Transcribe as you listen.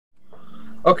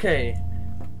Okay,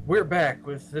 we're back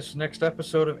with this next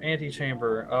episode of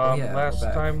AntiChamber. Last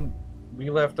time we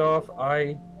left off,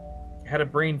 I had a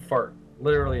brain fart.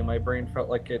 Literally, my brain felt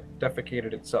like it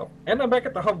defecated itself. And I'm back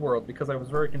at the hub world because I was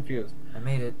very confused. I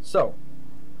made it. So,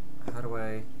 how do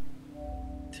I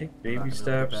take baby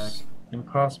steps,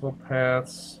 impossible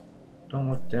paths, don't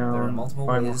look down, there are multiple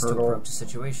find ways to approach a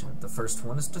situation. The first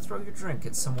one is to throw your drink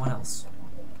at someone else.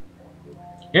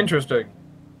 Interesting.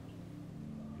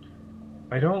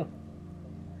 I don't...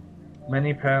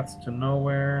 Many paths to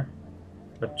nowhere.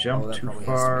 A jump too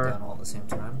far. Has to be done all at the same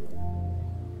time.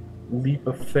 Leap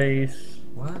of faith.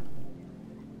 What?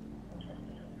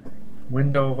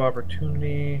 Window of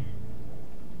opportunity.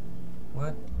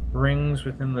 What? Rings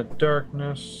within the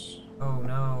darkness. Oh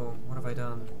no, what have I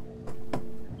done?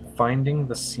 Finding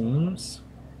the seams?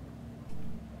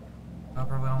 I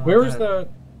probably don't Where want was that.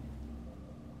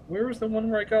 Where was the one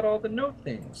where I got all the note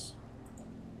things?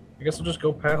 I guess I'll just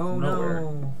go past nowhere.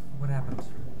 No! What happened?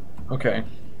 Okay.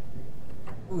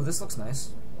 Ooh, this looks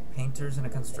nice. Painters in a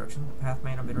construction. The path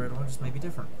may not be the right one, just may be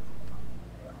different.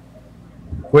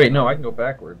 Wait, no, I can go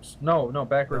backwards. No,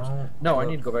 backwards. No, I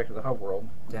need to go back to the hub world.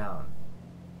 Down.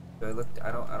 Do I look? I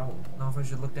don't know if I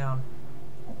should look down.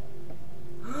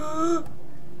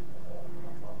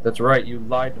 That's right, you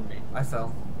lied to me. I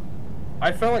fell.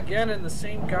 I fell again in the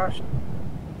same gosh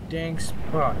dang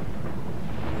spot.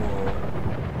 Whoa.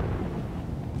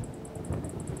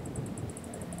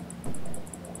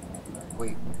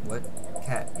 Wait, what?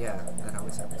 Cat, yeah, that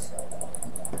always happens.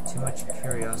 Too much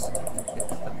curiosity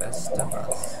gets the best of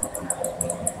us.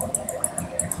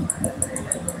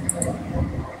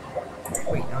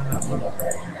 Wait, now I'm not blue.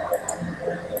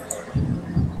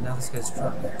 Now this guy's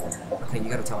drunk. Okay, you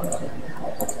gotta tell him.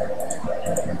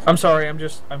 I'm sorry, I'm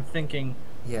thinking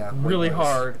really noise.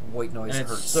 hard. White noise and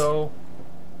hurts. It's so...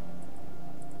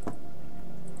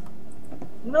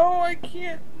 No, I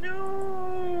can't.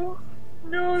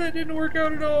 No, that didn't work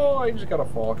out at all. I just gotta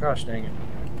fall. Gosh dang it.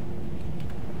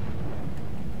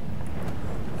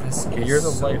 Okay, you're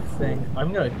the life thing.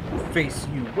 I'm gonna face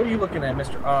you. What are you looking at,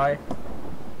 Mr. I?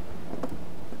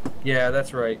 Yeah,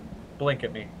 that's right. Blink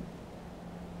at me.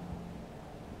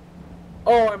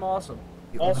 Oh, I'm awesome.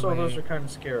 Also, those are kind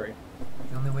of scary.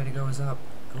 The only way to go is up.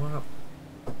 Go up.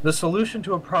 The solution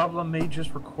to a problem may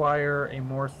just require a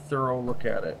more thorough look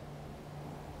at it.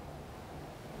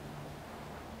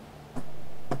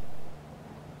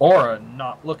 Or a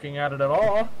not looking at it at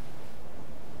all.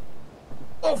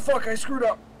 Oh fuck, I screwed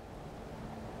up!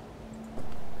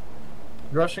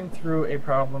 Rushing through a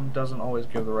problem doesn't always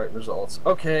give the right results.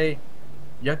 Okay,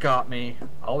 you got me,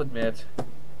 I'll admit.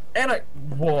 And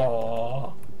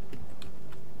whoa!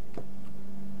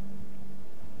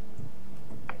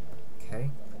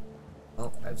 Okay.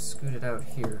 Well, I've scooted out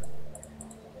here.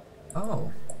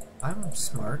 Oh, I'm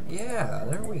smart. Yeah,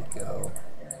 there we go.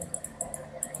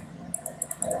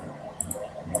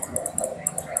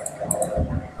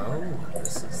 Oh,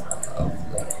 this is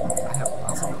lovely. I have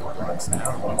lots of little blocks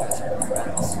now. You guys are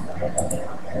fast.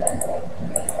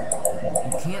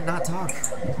 You can't not talk.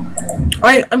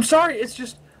 I'm sorry, it's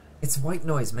just... It's white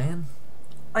noise, man.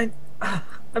 I'm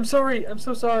sorry, I'm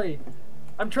so sorry.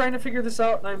 I'm trying to figure this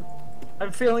out and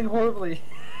I'm failing horribly.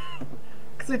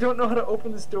 Because I don't know how to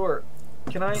open this door.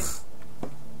 Can I...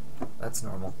 That's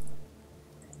normal.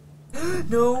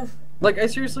 No! Like, I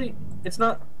seriously... It's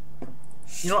not...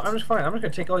 You know what, I'm just fine. I'm just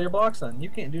gonna take all your blocks then. You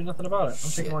can't do nothing about it. I'm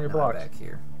taking all your blocks. I'm back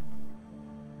here.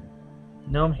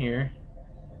 Now I'm here.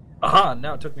 Aha!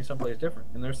 Now it took me someplace different.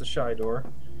 And there's the shy door.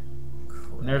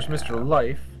 Crap. And there's Mr.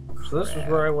 Life. So this was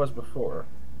where I was before.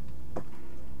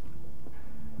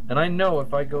 And I know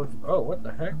if I go... Oh, what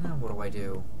the heck? Now what do I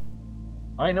do?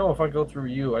 I know if I go through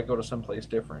you, I go to someplace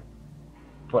different.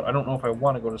 But I don't know if I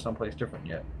want to go to someplace different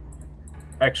yet.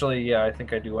 Actually, yeah, I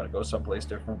think I do want to go someplace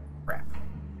different. Crap.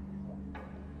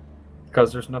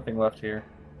 Because there's nothing left here.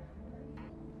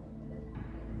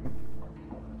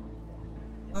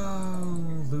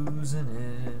 Oh, losing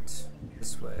it.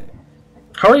 This way.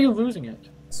 How are you losing it?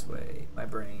 This way. My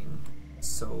brain is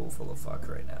so full of fuck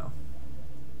right now.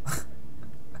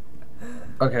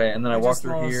 Okay, and then I walk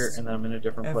through here, and then I'm in a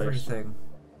different place. Everything.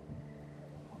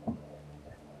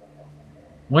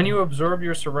 When you absorb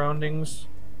your surroundings,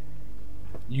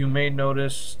 you may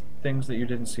notice things that you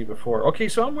didn't see before. Okay,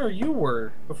 so I'm where you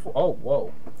were before. Oh,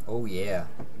 whoa. Oh, yeah.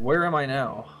 Where am I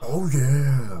now? Oh,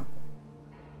 yeah.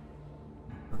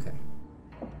 Okay.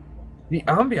 The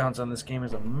ambiance on this game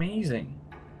is amazing.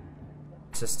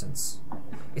 Persistence.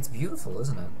 It's beautiful,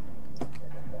 isn't it?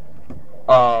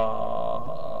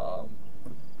 I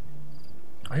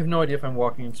have no idea if I'm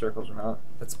walking in circles or not.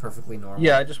 That's perfectly normal.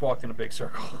 Yeah, I just walked in a big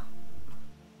circle.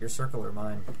 Your circle or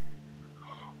mine?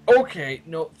 Okay,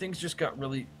 no, things just got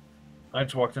really... I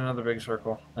just walked in another big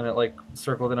circle, and it, like,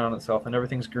 circled in on itself, and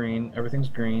everything's green. Everything's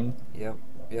green. Yep,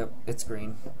 it's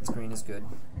green. It's green is good.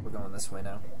 We're going this way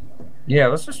now. Yeah,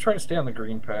 let's just try to stay on the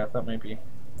green path. That might be...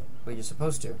 Well, you're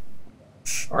supposed to.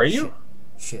 Are you?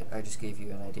 Shit, I just gave you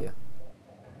an idea.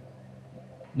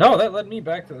 No, that led me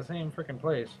back to the same freaking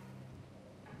place.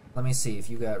 Let me see if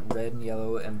you got red and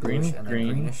yellow and bluish and then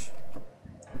greenish.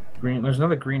 Green. There's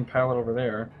another green palette over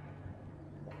there.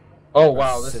 Oh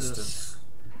wow, this is...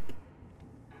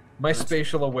 My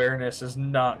spatial awareness is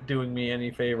not doing me any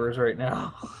favors right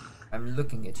now. I'm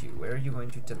looking at you. Where are you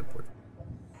going to teleport?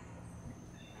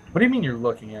 What do you mean you're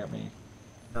looking at me?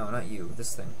 No, not you.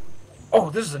 This thing.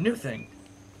 Oh, this is a new thing.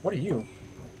 What are you?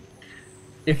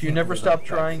 If you never stop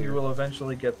trying, you will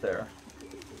eventually get there.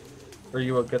 Or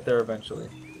you will get there eventually.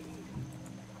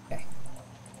 Okay.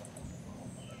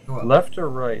 Go up. Left or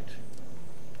right?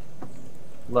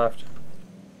 Left.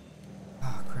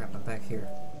 Oh crap, I'm back here.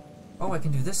 Oh, I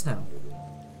can do this now.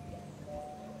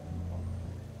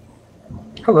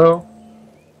 Hello.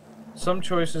 Some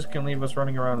choices can leave us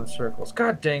running around in circles.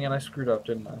 God dang it, I screwed up,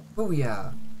 didn't I? Oh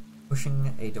yeah.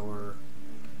 Pushing a door.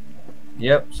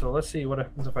 Yep, so let's see what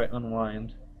happens if I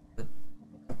unwind.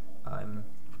 I'm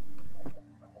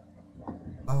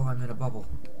in a bubble.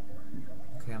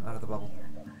 Okay, I'm out of the bubble.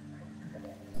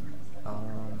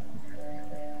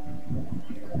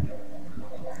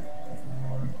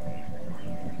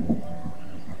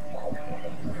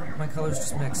 My colors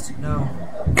just mixed. No.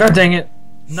 God dang it!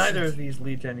 Neither of these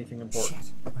lead to anything important.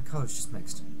 Shit. My colors just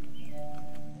mixed.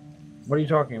 What are you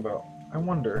talking about? I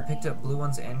wonder. I picked up blue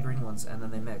ones and green ones, and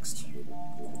then they mixed.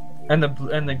 And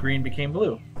the green became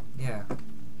blue. Yeah.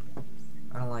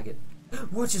 I don't like it.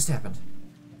 What just happened?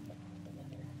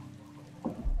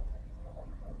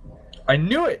 I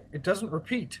knew it! It doesn't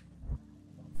repeat.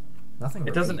 Nothing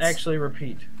repeats. It doesn't actually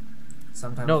repeat.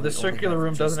 Sometimes no, the circular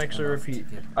room doesn't actually repeat.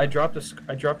 I dropped a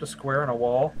square on a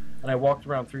wall, and I walked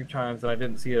around 3 times, and I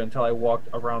didn't see it until I walked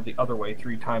around the other way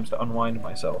 3 times to unwind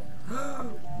myself.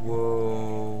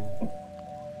 Whoa.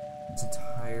 This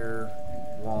entire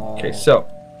wall. Okay, so.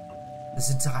 This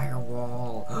entire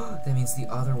wall. That means the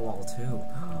other wall, too.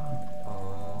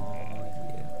 Oh,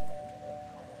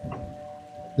 yeah.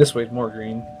 This way's more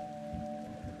green.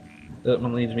 That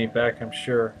one leads me back, I'm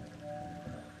sure.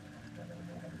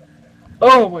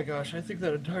 Oh my gosh, I think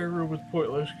that entire room was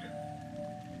pointless.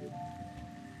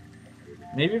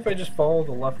 Maybe if I just follow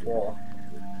the left wall.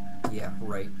 Yeah,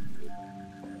 right.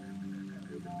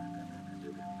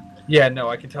 Yeah, no,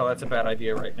 I can tell that's a bad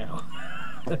idea right now.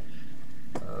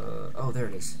 Oh, there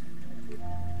it is.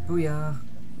 Booyah!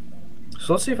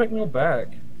 So let's see if I can go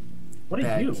back. What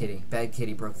are you? Bad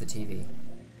kitty broke the TV.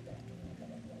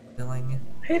 Filling.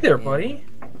 Hey there, buddy.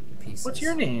 Pieces. What's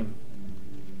your name?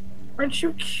 Aren't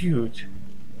you cute?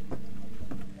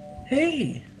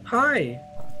 Hey, hi.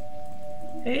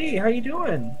 Hey, how you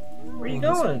doing? Where you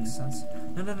going?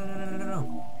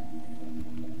 No.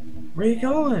 Where you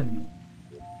going?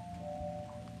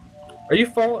 Are you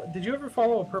Did you ever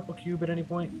follow a purple cube at any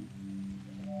point?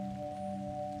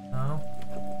 No.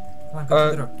 Come on, go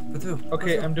through the door. Go through.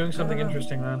 Okay, I'm doing something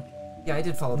interesting then. Yeah, I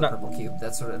did follow the purple cube.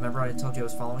 That's sort of. Remember, I told you I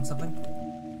was following something.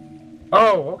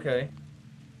 Oh, okay.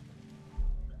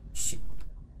 Shit.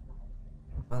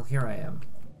 Well, here I am.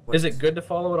 What? Is it good to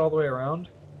follow it all the way around?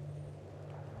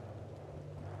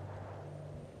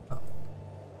 Oh.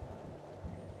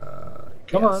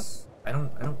 Come yes. on.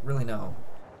 I don't really know.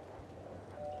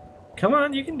 Come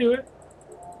on, you can do it.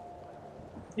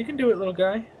 You can do it, little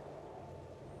guy.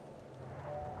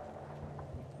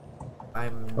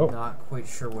 I'm not quite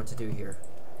sure what to do here.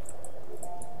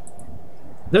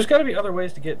 There's got to be other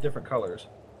ways to get different colors.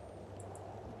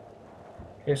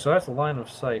 Okay, so that's the line of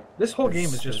sight. This whole game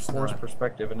is just forced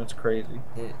perspective, and it's crazy.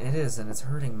 It is, and it's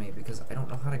hurting me because I don't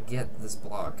know how to get this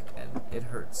block, and it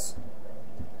hurts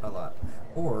a lot.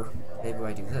 Or maybe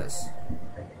I do this.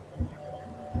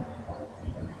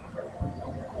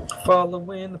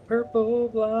 Following the purple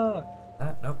block.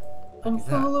 Nope. I'm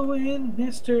following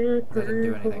Mr.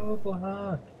 Purple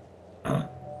Block. Come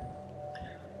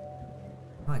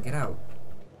on, get out.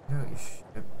 Get out, you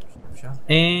shut.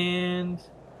 And...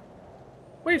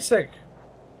 Wait a sec.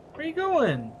 Where are you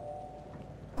going?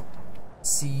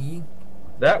 See?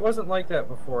 That wasn't like that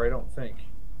before, I don't think.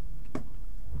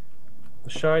 The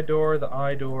shy door, the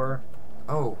eye door.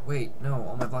 Oh, wait, no,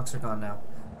 all my blocks are gone now.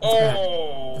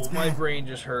 Oh, my brain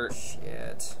just hurt.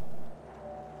 Shit.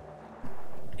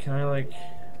 Can I, like...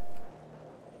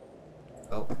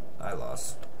 Oh, I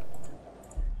lost.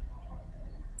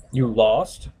 You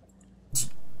lost?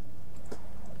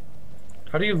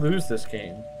 How do you lose this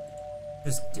game?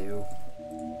 Just do.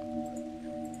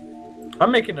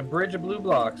 I'm making a bridge of blue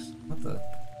blocks. What the?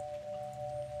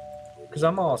 Because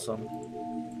I'm awesome.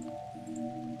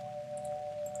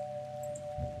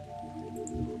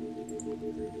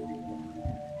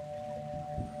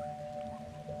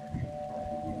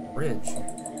 Bridge?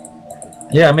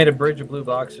 Yeah, I made a bridge of blue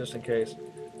blocks just in case.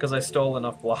 Because I stole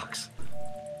enough blocks.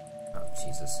 Oh,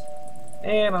 Jesus.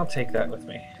 And I'll take that with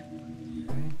me.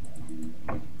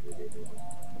 Okay.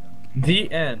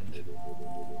 The end.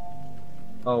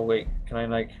 Oh, wait. Can I,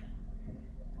 like...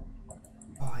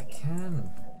 Oh, I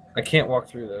can. I can't walk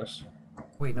through this.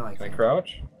 Wait, no, I Can can't. I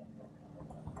crouch?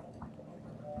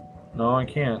 No, I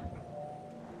can't.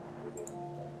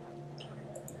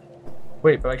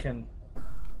 Wait, but I can...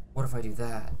 What if I do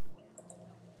that?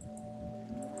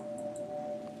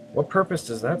 What purpose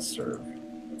does that serve?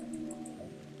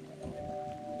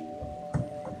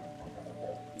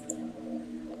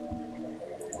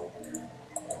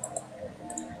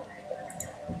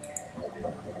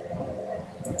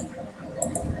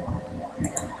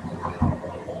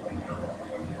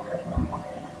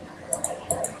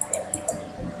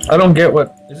 I don't get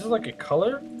what... Is this like a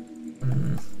color?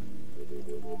 Mm-hmm.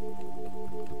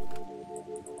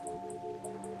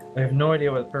 I have no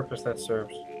idea what purpose that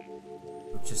serves.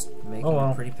 Just making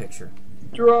a pretty picture.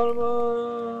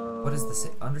 Geronimo! What is this?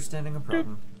 Understanding a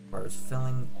problem requires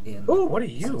filling in. Oh, what are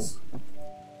you?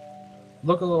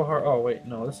 Look a little hard. Oh, wait.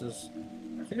 No, this is...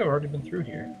 I think I've already been through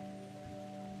here.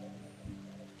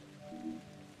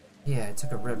 Yeah, I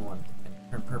took a red one and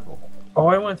turned purple. Oh,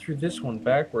 I went through this one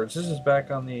backwards. This is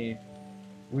back on the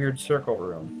weird circle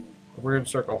room. Weird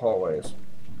circle hallways.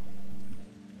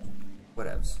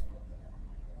 Whatevs.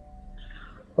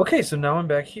 Okay, so now I'm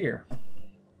back here.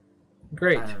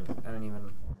 Great. I don't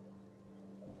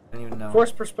even know.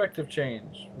 Force perspective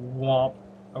change. Whomp.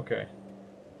 Okay.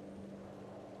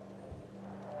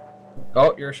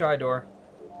 Oh, you're a shy door.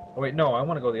 Oh, wait, no, I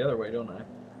want to go the other way, don't I?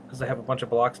 Because I have a bunch of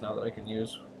blocks now that I can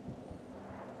use.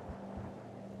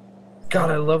 God,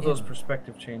 I love those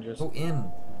perspective changes. Go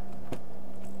in.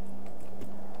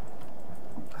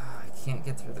 I can't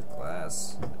get through the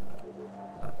glass.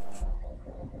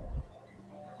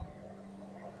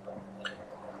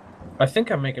 I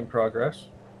think I'm making progress.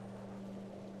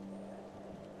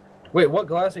 Wait, what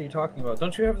glass are you talking about?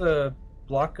 Don't you have the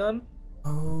block gun?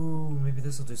 Oh, maybe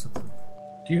this will do something.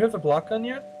 Do you have the block gun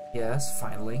yet? Yes,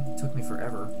 finally. It took me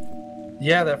forever.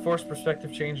 Yeah, that forced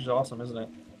perspective change is awesome, isn't it?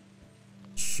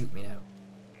 Shoot me now.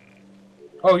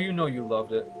 Oh, you know you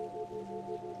loved it.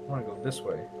 I want to go this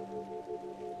way.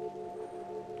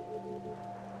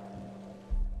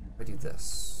 I do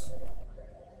this.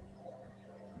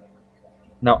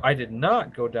 Now, I did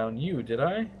not go down you, did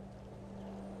I?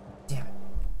 Damn it.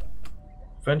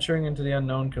 Venturing into the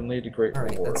unknown can lead to great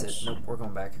rewards. Alright, that's it. Nope, we're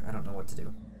going back. I don't know what to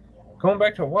do. Going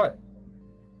back to what?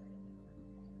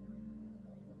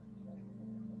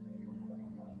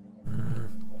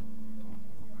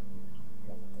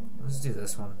 Let's do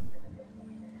this one.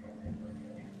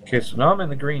 Okay, so now I'm in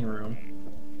the green room.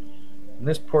 And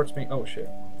this ports me... Oh, shit.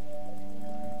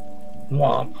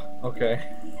 Whomp. Okay.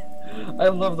 I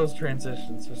love those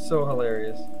transitions. They're so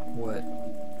hilarious. What?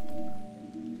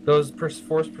 Those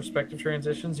forced perspective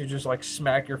transitions, you just, like,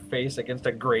 smack your face against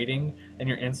a grating, and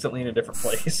you're instantly in a different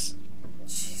place.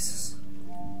 Jesus.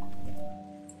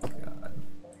 God.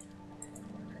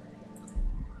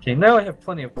 Okay, now I have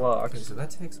plenty of blocks. Okay, so that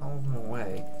takes all of them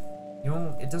away. You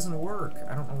know, it doesn't work.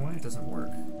 I don't know why it doesn't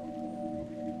work.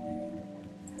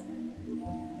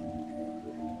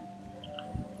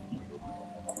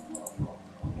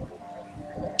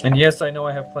 And yes, I know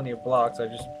I have plenty of blocks. I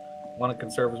just want to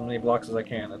conserve as many blocks as I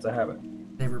can. It's a habit.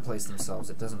 They replace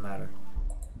themselves. It doesn't matter.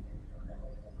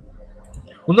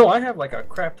 Well, no, I have like a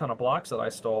crap ton of blocks that I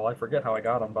stole. I forget how I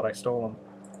got them, but I stole them.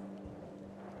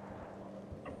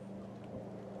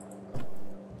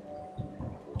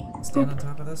 Stand on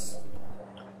top of this?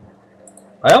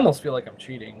 I almost feel like I'm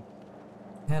cheating.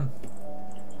 10.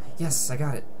 Yes, I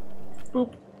got it.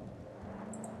 Boop.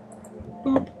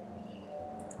 Boop.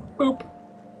 Boop.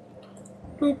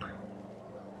 Boop.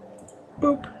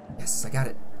 Boop. Yes, I got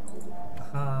it.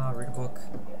 Aha, read a book.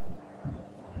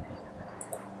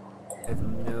 I have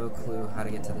no clue how to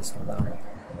get to this one, though.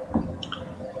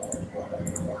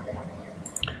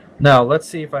 Now, let's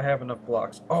see if I have enough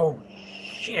blocks. Oh,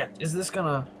 shit. Is this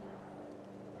gonna...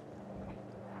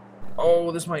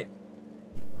 Oh, this might...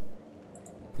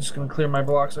 This is gonna clear my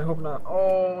blocks. I hope not.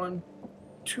 Oh, I'm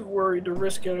too worried to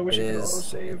risk it. I wish I could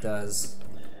auto-save. It does.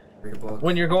 Read a book.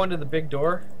 When you're going to the big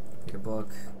door? Read a book.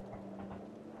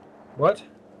 What?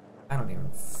 I don't even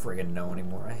friggin' know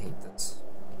anymore. I hate this.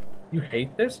 You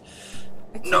hate this?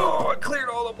 No, I cleared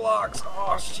all the blocks.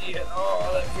 Oh, shit. Oh,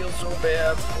 that feels so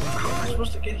bad. How am I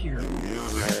supposed to get here?